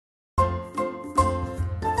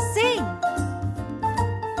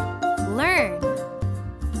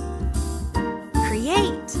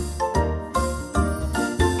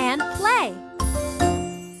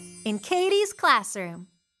in Caitie's classroom.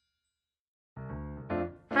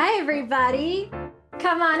 Hi, everybody.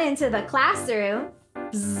 Come on into the classroom.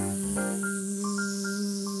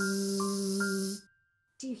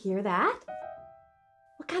 Do you hear that?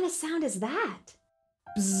 What kind of sound is that?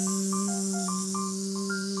 It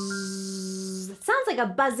sounds like a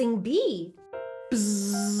buzzing bee. It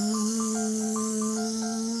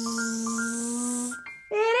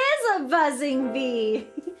is a buzzing bee.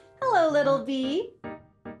 Hello, little bee.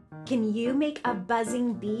 Can you make a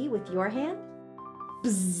buzzing bee with your hand?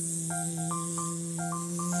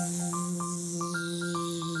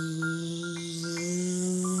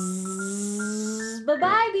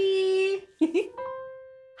 Bye-bye, bee.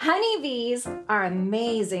 Honeybees are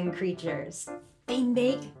amazing creatures. They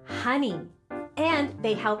make honey, and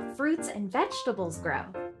they help fruits and vegetables grow.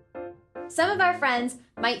 Some of our friends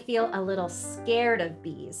might feel a little scared of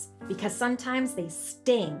bees because sometimes they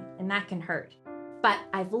sting and that can hurt. But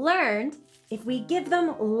I've learned if we give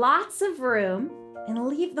them lots of room and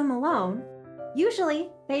leave them alone,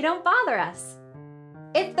 usually they don't bother us.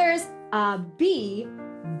 If there's a bee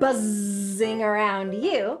buzzing around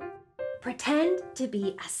you, pretend to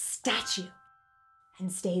be a statue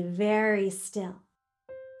and stay very still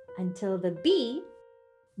until the bee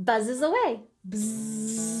buzzes away.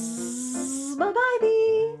 Bzz, bye-bye,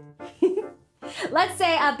 bee. Let's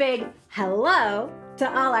say a big hello to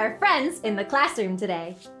all our friends in the classroom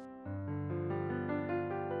today.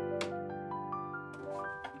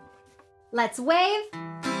 Let's wave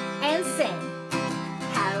and sing.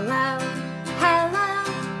 Hello, hello,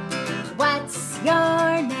 what's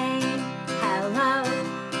your name? Hello,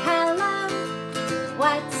 hello,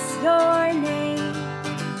 what's your name?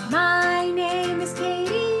 My name is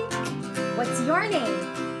Caitie. What's your name?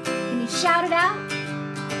 Can you shout it out?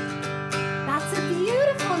 That's a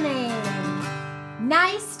beautiful name.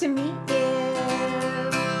 Nice to meet you.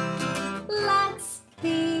 Let's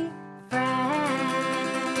be friends.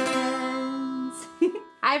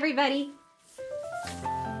 Hi, everybody.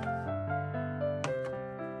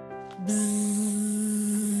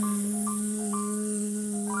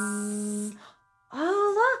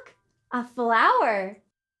 Oh, look, a flower.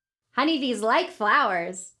 Honeybees like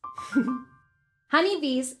flowers.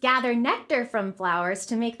 Honeybees gather nectar from flowers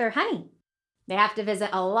to make their honey. They have to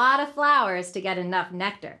visit a lot of flowers to get enough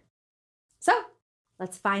nectar. So,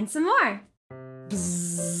 let's find some more.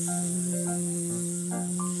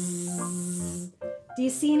 Do you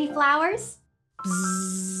see any flowers?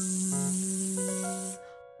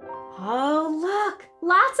 Oh, look,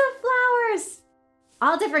 lots of flowers.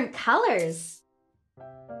 All different colors.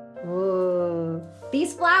 Ooh,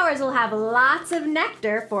 these flowers will have lots of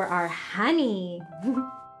nectar for our honey.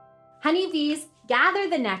 Honeybees gather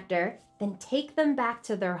the nectar, then take them back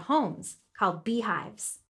to their homes, called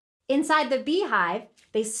beehives. Inside the beehive,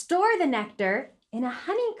 they store the nectar in a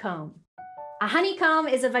honeycomb. A honeycomb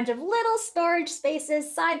is a bunch of little storage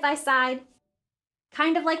spaces side by side,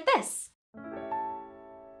 kind of like this.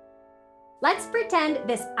 Let's pretend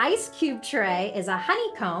this ice cube tray is a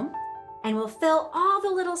honeycomb, and we'll fill all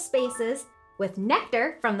the little spaces with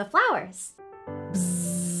nectar from the flowers.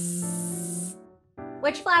 Bzzz.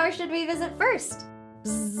 Which flower should we visit first?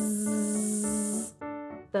 Bzzz.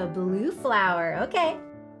 The blue flower, okay.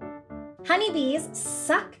 Honeybees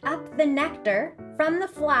suck up the nectar from the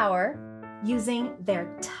flower using their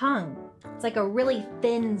tongue. It's like a really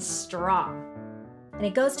thin straw. And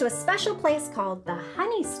it goes to a special place called the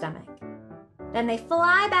honey stomach. Then they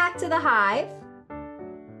fly back to the hive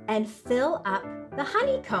and fill up the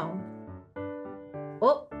honeycomb.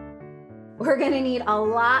 Oh, we're gonna need a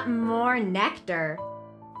lot more nectar.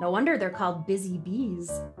 No wonder they're called busy bees.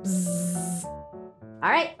 Bzzz. All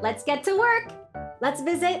right, let's get to work. Let's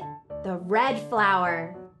visit the red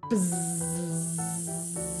flower. Bzzz.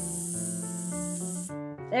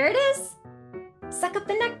 There it is. Suck up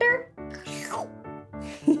the nectar.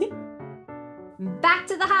 Back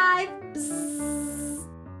to the hive. Bzzz.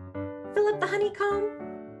 Fill up the honeycomb.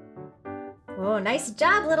 Oh, nice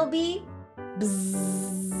job, little bee. Bzzz.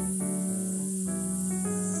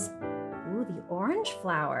 Ooh, the orange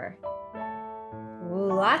flower.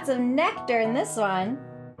 Ooh, lots of nectar in this one.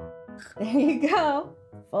 There you go.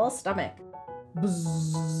 Full stomach.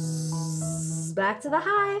 Bzzz. Back to the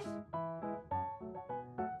hive.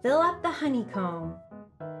 Fill up the honeycomb.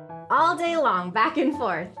 All day long, back and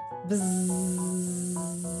forth. Bzzz.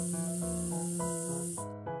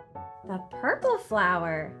 The purple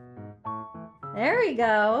flower. There we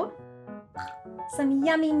go. Some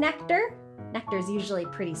yummy nectar. Nectar's usually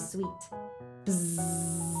pretty sweet. Bzzz.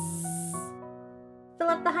 Fill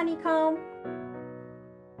up the honeycomb.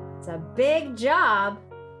 It's a big job.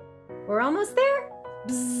 We're almost there.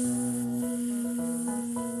 Bzzz.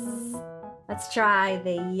 Let's try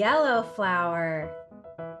the yellow flower.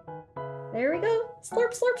 There we go.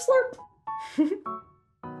 Slurp, slurp, slurp.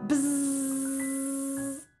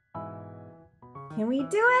 Bzzz. Can we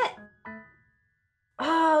do it?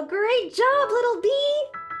 Oh, great job, little bee!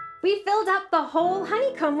 We filled up the whole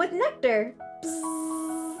honeycomb with nectar.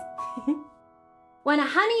 When a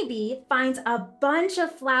honeybee finds a bunch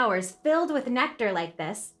of flowers filled with nectar like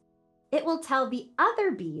this, it will tell the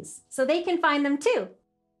other bees so they can find them too.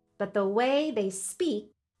 But the way they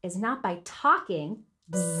speak is not by talking,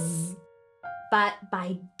 but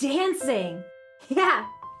by dancing. Yeah,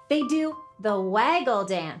 they do the waggle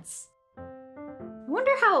dance. I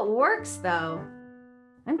wonder how it works though.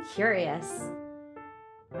 I'm curious.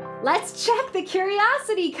 Let's check the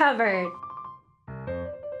curiosity cupboard.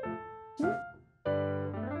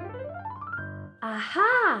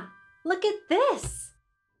 Aha! Look at this.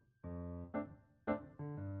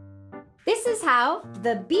 This is how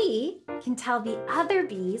the bee can tell the other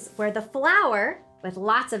bees where the flower with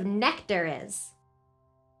lots of nectar is.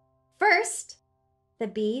 First, the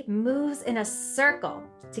bee moves in a circle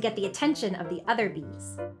to get the attention of the other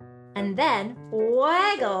bees, and then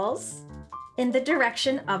waggles in the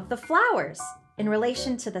direction of the flowers in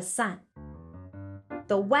relation to the sun.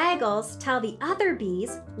 The waggles tell the other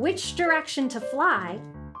bees which direction to fly,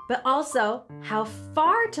 but also how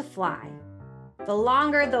far to fly. The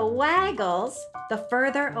longer the waggles, the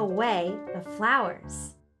further away the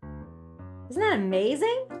flowers. Isn't that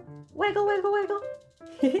amazing? Waggle, waggle, waggle.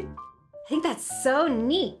 I think that's so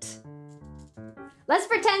neat. Let's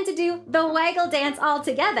pretend to do the waggle dance all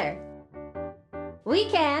together. We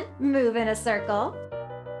can move in a circle,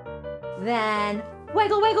 then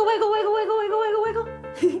waggle, waggle, waggle, waggle, waggle, waggle, waggle, waggle.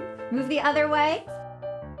 Move the other way,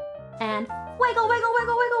 and waggle, waggle,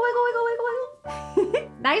 waggle, waggle, waggle, waggle, waggle, waggle.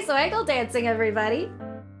 Nice waggle dancing, everybody.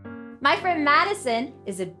 My friend Madison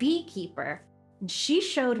is a beekeeper, and she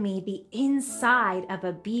showed me the inside of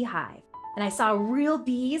a beehive, and I saw real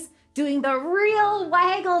bees doing the real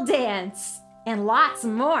waggle dance, and lots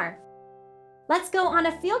more. Let's go on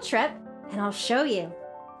a field trip, and I'll show you.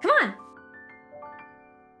 Come on.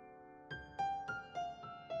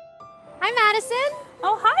 Hi, Madison.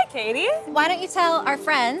 Oh, hi, Caitie. Why don't you tell our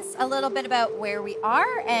friends a little bit about where we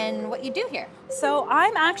are and what you do here? So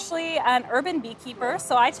I'm actually an urban beekeeper,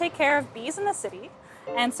 so I take care of bees in the city.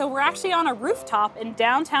 And so we're actually on a rooftop in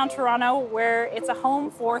downtown Toronto where it's a home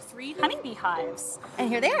for 3 honeybee hives. And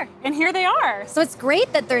here they are. And here they are. So it's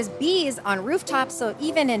great that there's bees on rooftops, so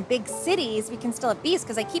even in big cities, we can still have bees,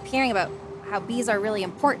 because I keep hearing about how bees are really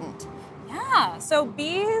important. Yeah, so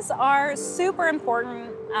bees are super important,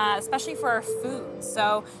 especially for our food.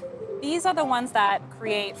 So bees are the ones that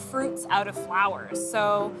create fruits out of flowers.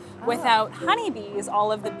 So without honeybees,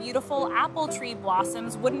 all of the beautiful apple tree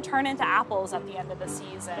blossoms wouldn't turn into apples at the end of the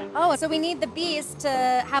season. Oh, so we need the bees to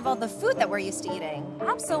have all the food that we're used to eating.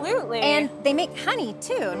 Absolutely. And they make honey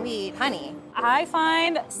too, and we eat honey. I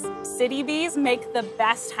find city bees make the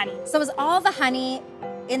best honey. So is all the honey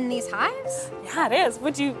in these hives? Yeah, it is.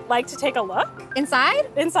 Would you like to take a look? Inside?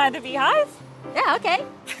 Inside the beehive? Yeah, okay.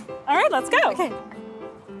 All right, let's go. Okay.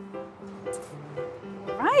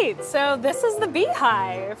 Right, so this is the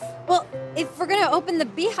beehive. Well, if we're gonna open the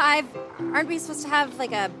beehive, aren't we supposed to have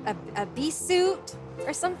like a bee suit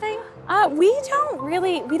or something? We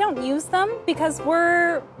don't use them because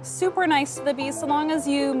we're super nice to the bees. So long as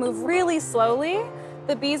you move really slowly,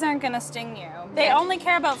 the bees aren't gonna sting you. They only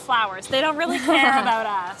care about flowers. They don't really care about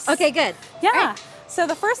us. Okay, good. Yeah. Right. So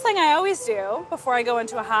the first thing I always do before I go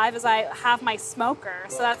into a hive is I have my smoker.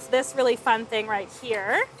 So that's this really fun thing right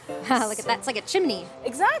here. Look at that, it's like a chimney.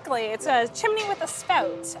 Exactly, it's a chimney with a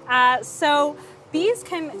spout. So bees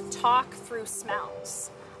can talk through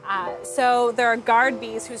smells. So there are guard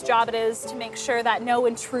bees whose job it is to make sure that no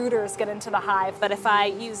intruders get into the hive. But if I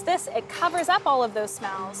use this, it covers up all of those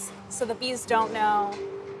smells so the bees don't know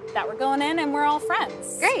that we're going in and we're all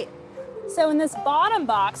friends. Great. So in this bottom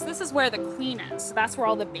box, this is where the queen is. So that's where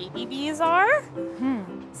all the baby bees are.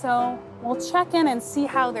 So we'll check in and see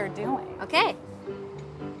how they're doing. Okay.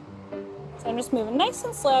 So I'm just moving nice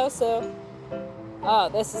and slow. So, oh,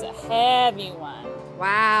 this is a heavy one.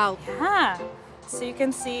 Wow. Yeah. So you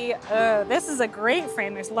can see, oh, this is a great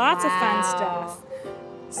frame. There's lots of fun stuff.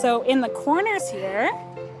 So in the corners here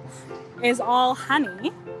is all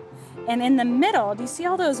honey. And in the middle, do you see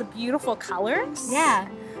all those beautiful colors? Yeah.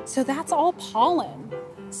 So that's all pollen.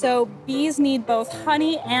 So bees need both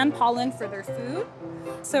honey and pollen for their food.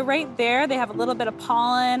 So right there, they have a little bit of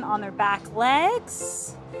pollen on their back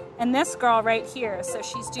legs. And this girl right here, so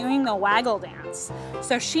she's doing the waggle dance.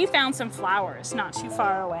 So she found some flowers not too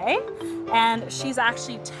far away, and she's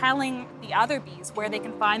actually telling the other bees where they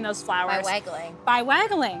can find those flowers. By waggling. By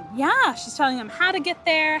waggling, yeah. She's telling them how to get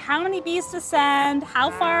there, how many bees to send,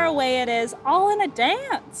 how far away it is, all in a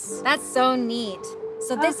dance. That's so neat.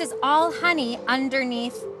 So this is all honey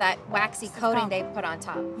underneath that waxy coating they put on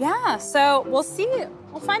top. Yeah, so we'll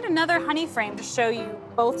find another honey frame to show you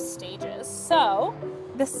both stages. So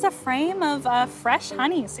this is a frame of fresh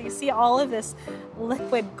honey. So you see all of this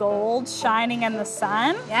liquid gold shining in the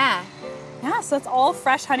sun. Yeah. Yeah, so it's all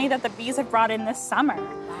fresh honey that the bees have brought in this summer.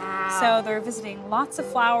 Wow. So they're visiting lots of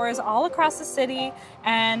flowers all across the city,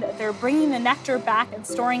 and they're bringing the nectar back and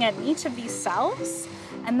storing it in each of these cells.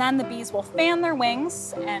 And then the bees will fan their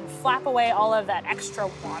wings and flap away all of that extra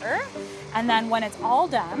water. And then when it's all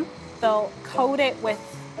done, they'll coat it with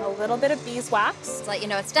a little bit of beeswax. To let you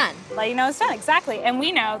know it's done. Let you know it's done, exactly. And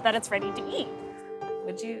we know that it's ready to eat.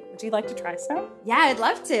 Would you like to try some? Yeah, I'd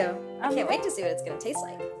love to. I can't wait to see what it's gonna taste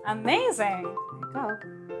like. Amazing. Here you go.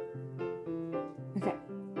 Okay.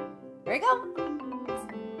 Here we go.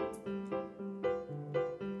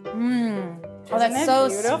 Mmm. Oh, that's so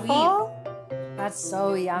beautiful. Sweet. That's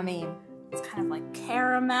so yummy. It's kind of like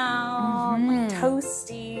caramel, like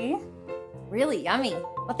toasty. Really yummy.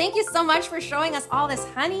 Well, thank you so much for showing us all this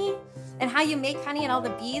honey and how you make honey and all the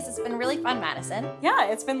bees. It's been really fun, Madison. Yeah,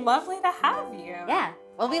 it's been lovely to have you. Yeah.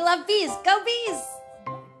 Well, we love bees. Go bees!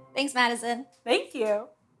 Thanks, Madison. Thank you.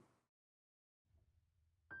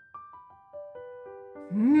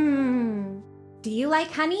 Do you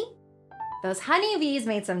like honey? Those honeybees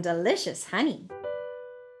made some delicious honey.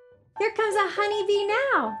 Here comes a honeybee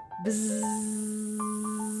now. Bzzz.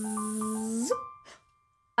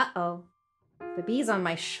 Uh-oh. The bee's on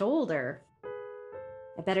my shoulder.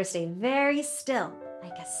 I better stay very still,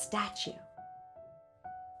 like a statue.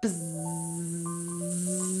 Bzzz.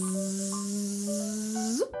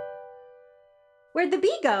 Where'd the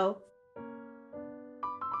bee go?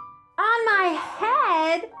 On my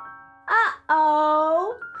head?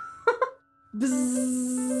 Uh-oh. Bzzz.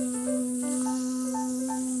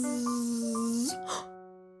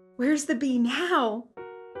 Where's the bee now?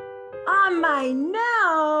 On my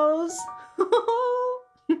nose.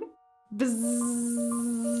 Bzzz.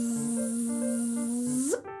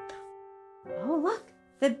 Oh, look,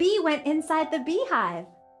 the bee went inside the beehive.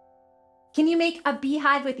 Can you make a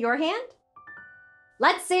beehive with your hand?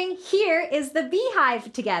 Let's sing Here Is the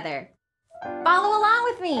Beehive together. Follow along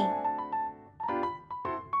with me.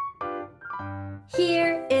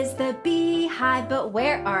 Here is the beehive, but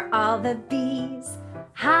where are all the bees?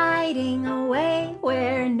 Hiding away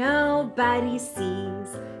where nobody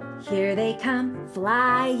sees. Here they come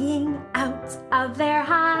flying out of their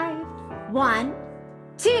hive. 1,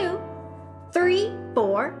 2, 3,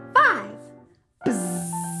 4, 5. Bzzz.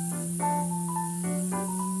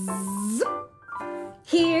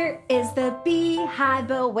 Here is the beehive,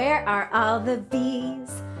 but where are all the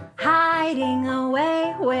bees? Hiding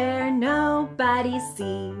away where nobody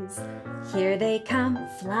sees. Here they come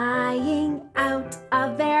flying out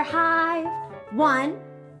of their hive. 1,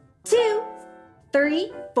 2,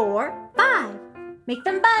 3, 4, 5. Make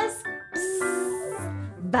them buzz. Bzzz.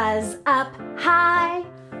 Buzz up high.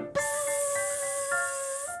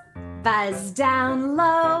 Bzzz. Buzz down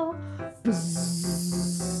low.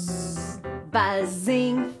 Bzzz.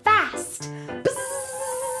 Buzzing fast. Bzzz.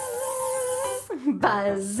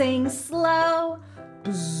 Buzzing slow.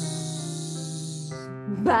 Bzzz.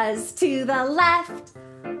 Buzz to the left.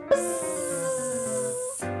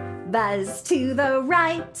 Bzzz. Buzz to the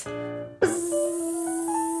right. Bzzz.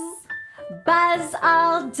 Buzz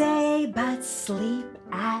all day but sleep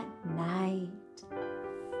at night.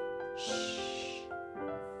 Shh.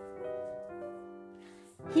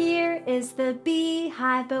 Here is the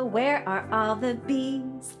beehive, but where are all the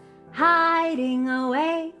bees? Hiding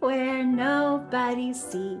away where nobody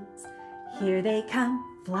sees. Here they come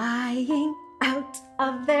flying out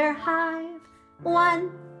of their hive.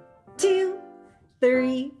 1, 2,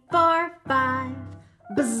 3, 4, 5.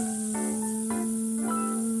 Bzzz.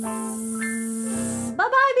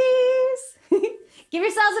 Bye-bye, bees. Give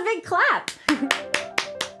yourselves a big clap.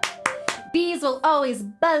 Bees will always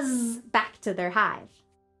buzz back to their hive.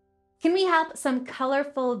 Can we help some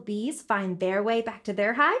colorful bees find their way back to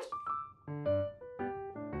their hive?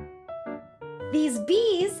 These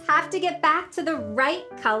bees have to get back to the right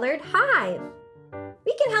colored hive.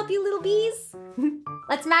 We can help you, little bees.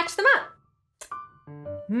 Let's match them up.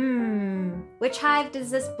 Which hive does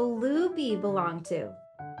this blue bee belong to?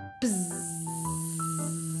 Bzzz.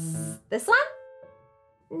 This one?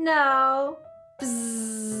 No.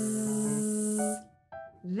 Bzzz.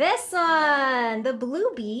 This one, the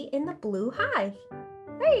blue bee in the blue hive.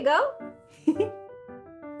 There you go.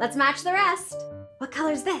 Let's match the rest. What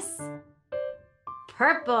color's this?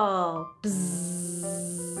 Purple. Bzzz.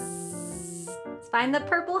 Let's find the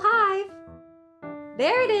purple hive.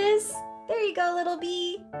 There it is. There you go, little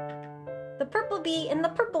bee. The purple bee in the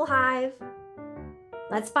purple hive.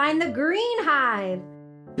 Let's find the green hive.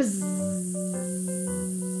 Bzzz.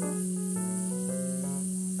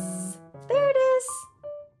 There it is.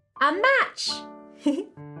 A match.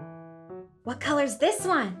 What color's this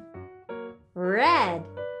one? Red.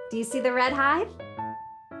 Do you see the red hive?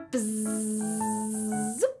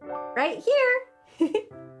 Bzzz. Right here.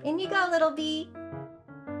 In you go, little bee.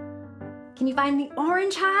 Can you find the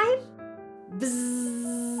orange hive?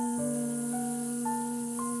 Bzzz.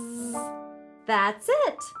 That's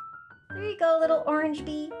it. There you go, little orange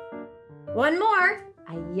bee. One more.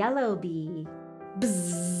 A yellow bee.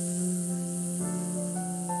 Bzzz.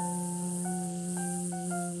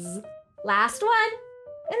 Last one.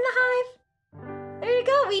 In the hive. There you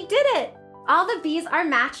go, we did it. All the bees are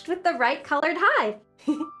matched with the right colored hive.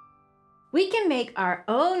 We can make our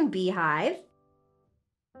own beehive.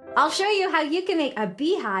 I'll show you how you can make a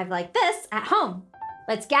beehive like this at home.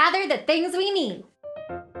 Let's gather the things we need.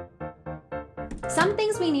 Some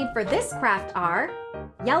things we need for this craft are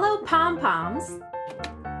yellow pom-poms,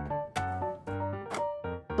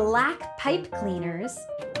 black pipe cleaners,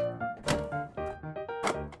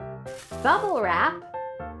 bubble wrap,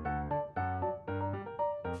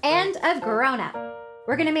 and a grown-up.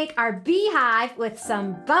 We're gonna make our beehive with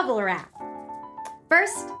some bubble wrap.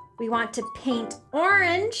 First, we want to paint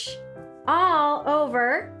orange all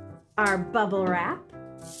over our bubble wrap.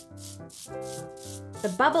 The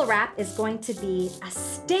bubble wrap is going to be a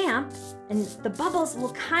stamp, and the bubbles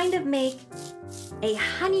will kind of make a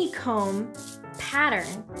honeycomb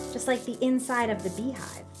pattern, just like the inside of the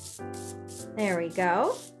beehive. There we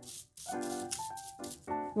go.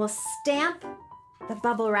 We'll stamp the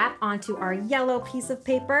bubble wrap onto our yellow piece of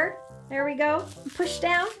paper. There we go. Push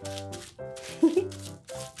down.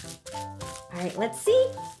 All right, let's see.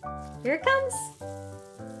 Here it comes.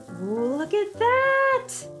 Ooh, look at that.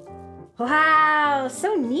 Wow,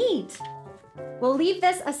 so neat. We'll leave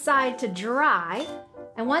this aside to dry,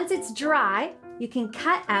 and once it's dry, you can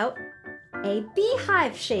cut out a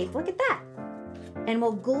beehive shape. Look at that. And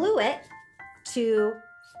we'll glue it to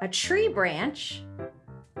a tree branch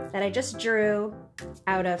that I just drew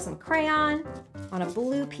out of some crayon on a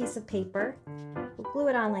blue piece of paper. We'll glue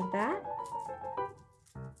it on like that.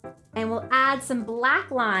 And we'll add some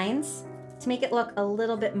black lines to make it look a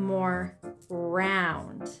little bit more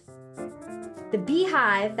round. The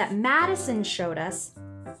beehive that Madison showed us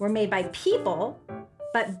were made by people,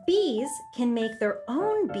 but bees can make their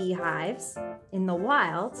own beehives in the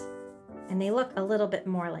wild, and they look a little bit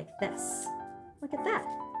more like this. Look at that.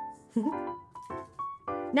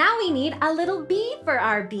 Now we need a little bee for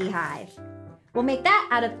our beehive. We'll make that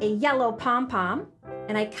out of a yellow pom-pom,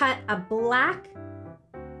 and I cut a black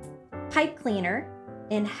pipe cleaner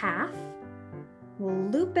in half. We'll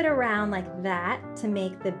loop it around like that to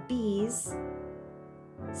make the bees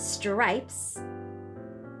stripes.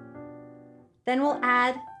 Then we'll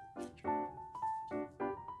add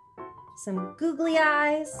some googly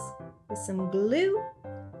eyes with some glue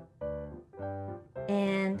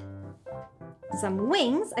and some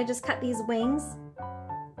wings. I just cut these wings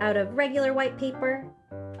out of regular white paper.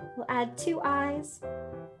 We'll add 2 eyes.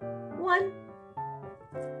 1,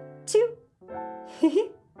 2.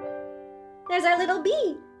 There's our little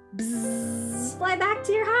bee. Bzzz. Fly back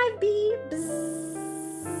to your hive, bee.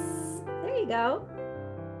 Bzzz. There you go.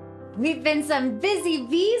 We've been some busy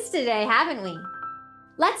bees today, haven't we?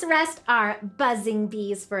 Let's rest our buzzing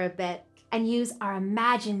bees for a bit and use our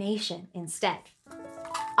imagination instead.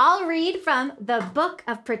 I'll read from the Book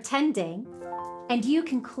of Pretending, and you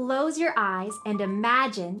can close your eyes and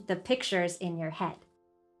imagine the pictures in your head.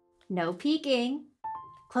 No peeking.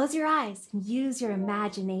 Close your eyes and use your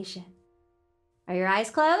imagination. Are your eyes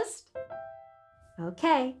closed?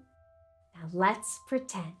 Okay, now let's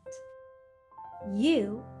pretend.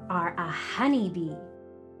 You are a honeybee.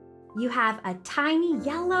 You have a tiny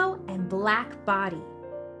yellow and black body.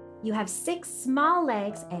 You have 6 small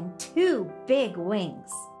legs and 2 big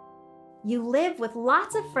wings. You live with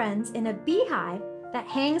lots of friends in a beehive that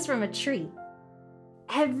hangs from a tree.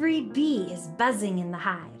 Every bee is buzzing in the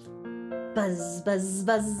hive. Buzz, buzz,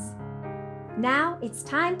 buzz. Now it's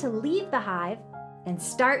time to leave the hive and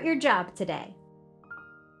start your job today.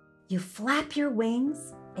 You flap your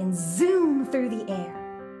wings and zoom through the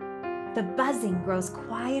air. The buzzing grows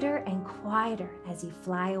quieter and quieter as you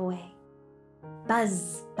fly away.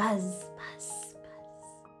 Buzz, buzz, buzz,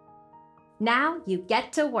 buzz. Now you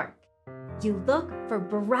get to work. You look for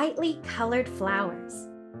brightly colored flowers.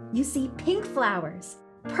 You see pink flowers,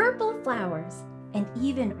 purple flowers, and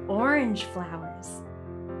even orange flowers.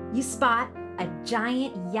 You spot a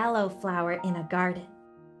giant yellow flower in a garden.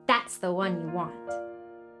 That's the one you want.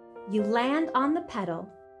 You land on the petal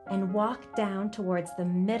and walk down towards the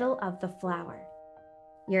middle of the flower.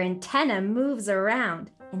 Your antenna moves around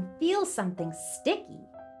and feels something sticky.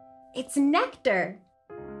 It's nectar.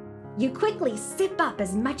 You quickly sip up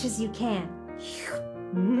as much as you can.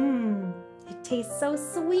 It tastes so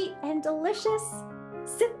sweet and delicious.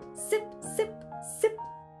 Sip, sip, sip, sip.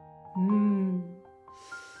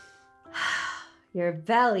 Your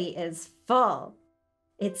belly is full.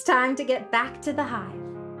 It's time to get back to the hive.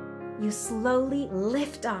 You slowly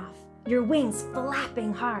lift off, your wings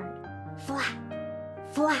flapping hard. Flap,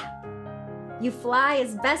 flap. You fly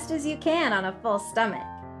as best as you can on a full stomach.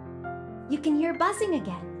 You can hear buzzing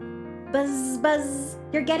again. Buzz, buzz.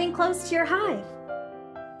 You're getting close to your hive.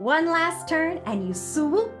 One last turn and you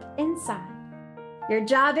swoop inside. Your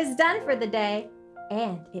job is done for the day,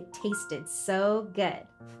 and it tasted so good.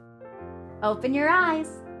 Open your eyes.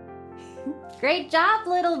 Great job,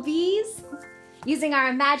 little bees. Using our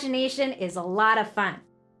imagination is a lot of fun.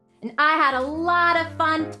 And I had a lot of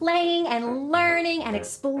fun playing and learning and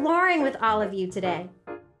exploring with all of you today.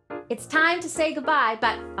 It's time to say goodbye,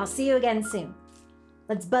 but I'll see you again soon.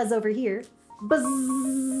 Let's buzz over here. Buzz.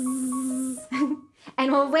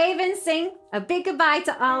 And we'll wave and sing a big goodbye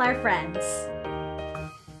to all our friends.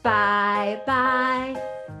 Bye-bye,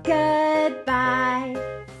 goodbye.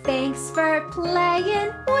 Thanks for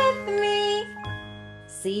playing with me.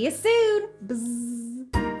 See you soon. Buzz.